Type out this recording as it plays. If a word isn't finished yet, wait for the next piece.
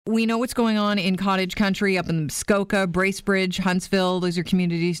We know what's going on in Cottage Country up in Muskoka, Bracebridge, Huntsville. Those are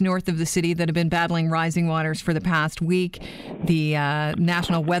communities north of the city that have been battling rising waters for the past week. The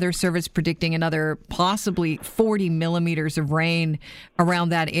National Weather Service predicting another possibly 40 millimeters of rain around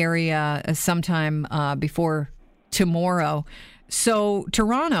that area sometime before tomorrow. So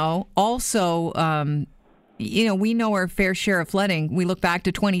Toronto also... we know our fair share of flooding. We look back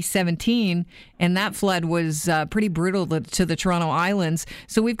to 2017, and that flood was pretty brutal to the Toronto Islands.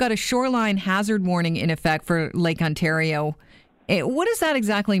 So we've got a shoreline hazard warning in effect for Lake Ontario. What does that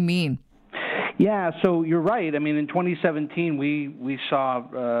exactly mean? Yeah, so you're right. I mean, in 2017, we saw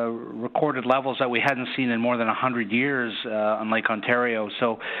recorded levels that we hadn't seen in more than 100 years on Lake Ontario.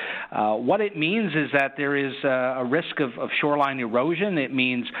 So what it means is that there is a risk of shoreline erosion. It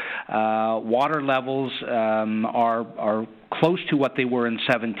means water levels are close to what they were in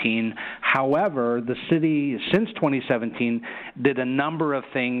 17. However, the city, since 2017, did a number of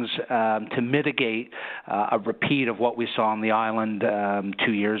things to mitigate a repeat of what we saw on the island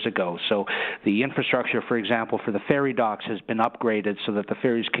 2 years ago. So the infrastructure, for example, for the ferry docks has been upgraded so that the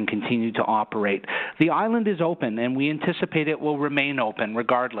ferries can continue to operate. The island is open, and we anticipate it will remain open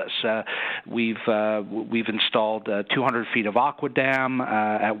regardless. We've installed 200 feet of aqua dam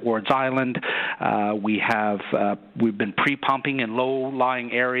at Wards Island. We've been pre-pumping in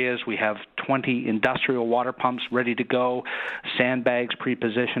low-lying areas. We have 20 industrial water pumps ready to go, sandbags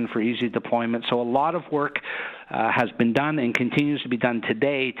pre-positioned for easy deployment. So a lot of work has been done and continues to be done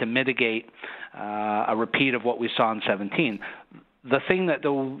today to mitigate a repeat of what we saw in 17. The thing that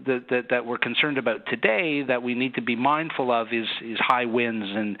we're concerned about today that we need to be mindful of is high winds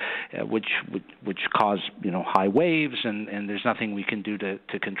and which cause high waves, and there's nothing we can do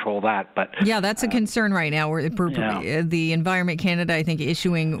to control that. But yeah, that's a concern right now. The Environment Canada, I think,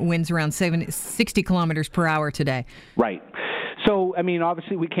 issuing winds around 60 kilometers per hour today. Right. So, I mean,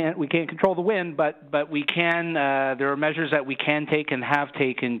 obviously we can't control the wind, but we can. There are measures that we can take and have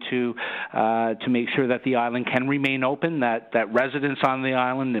taken to make sure that the island can remain open, that residents on the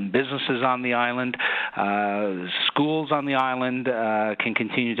island and businesses on the island, schools on the island can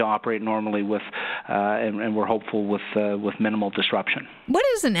continue to operate normally and we're hopeful with minimal disruption. What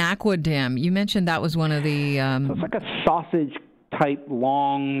is an aqua dam? You mentioned that was one of the. So it's like a sausage type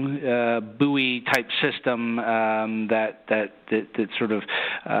long buoy type system that sort of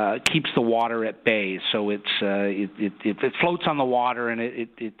keeps the water at bay. So it floats on the water and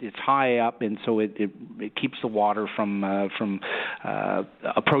it's high up, and so it keeps the water from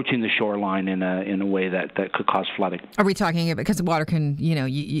approaching the shoreline in a way that could cause flooding. Are we talking about, because the water can,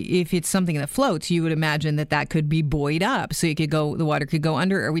 if it's something that floats, you would imagine that could be buoyed up, so the water could go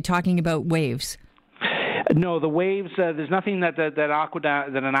under. Are we talking about waves? No, the waves. There's nothing that an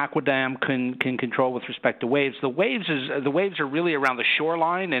aqua dam can control with respect to waves. The waves are really around the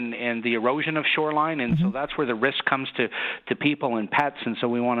shoreline and the erosion of shoreline, and so that's where the risk comes to people and pets. And so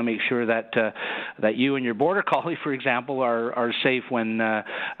we want to make sure that you and your border collie, for example, are safe when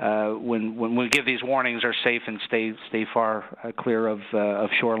we give these warnings, are safe and stay far clear of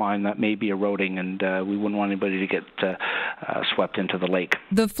shoreline that may be eroding, and we wouldn't want anybody to get swept into the lake.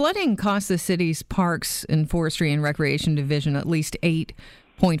 The flooding cost the city's parks and Forestry and Recreation Division at least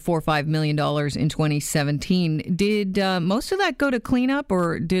 $8.45 million in 2017. Did most of that go to cleanup,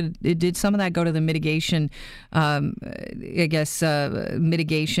 or did some of that go to the mitigation,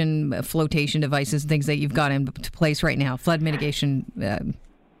 mitigation flotation devices, things that you've got into place right now, flood mitigation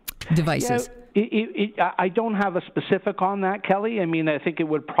devices? Yeah. I don't have a specific on that, Kelly. I mean, I think it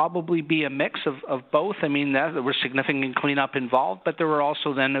would probably be a mix of both. I mean, there was significant cleanup involved, but there were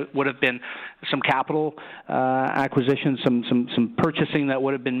also then would have been some capital acquisitions, some purchasing that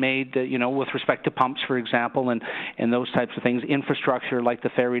would have been made, with respect to pumps, for example, and those types of things. Infrastructure like the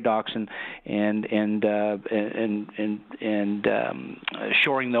ferry docks and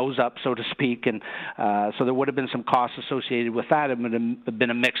shoring those up, so to speak. And so there would have been some costs associated with that. It would have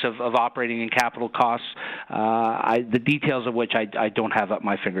been a mix of operating and capital costs, the details of which I don't have at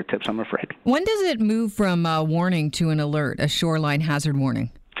my fingertips, I'm afraid. When does it move from a warning to an alert, a shoreline hazard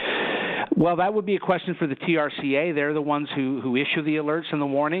warning? Well, that would be a question for the TRCA. They're the ones who issue the alerts and the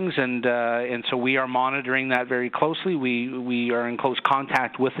warnings, and so we are monitoring that very closely. We are in close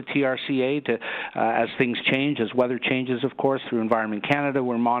contact with the TRCA to as things change, as weather changes, of course, through Environment Canada.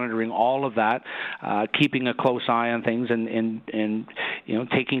 We're monitoring all of that, keeping a close eye on things, and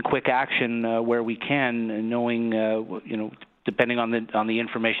taking quick action where we can, and knowing depending on the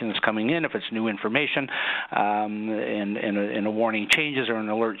information that's coming in. If it's new information, and a warning changes or an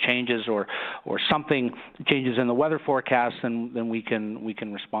alert changes or something changes in the weather forecast, then we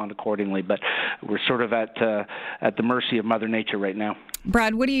can respond accordingly. But we're sort of at the mercy of Mother Nature right now.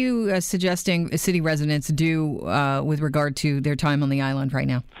 Brad, what are you suggesting city residents do with regard to their time on the island right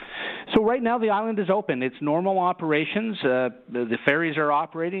now? So right now the island is open. It's normal operations. The ferries are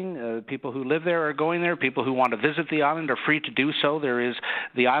operating. People who live there are going there. People who want to visit the island are free to do so.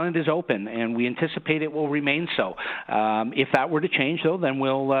 The island is open, and we anticipate it will remain so. If that were to change, though, then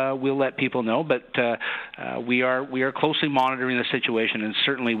we'll let people know. But we are closely monitoring the situation, and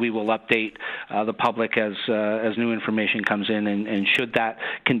certainly we will update the public as new information comes in. And should that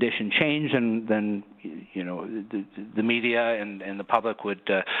condition change, then the media and the public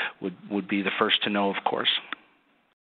would be the first to know, of course.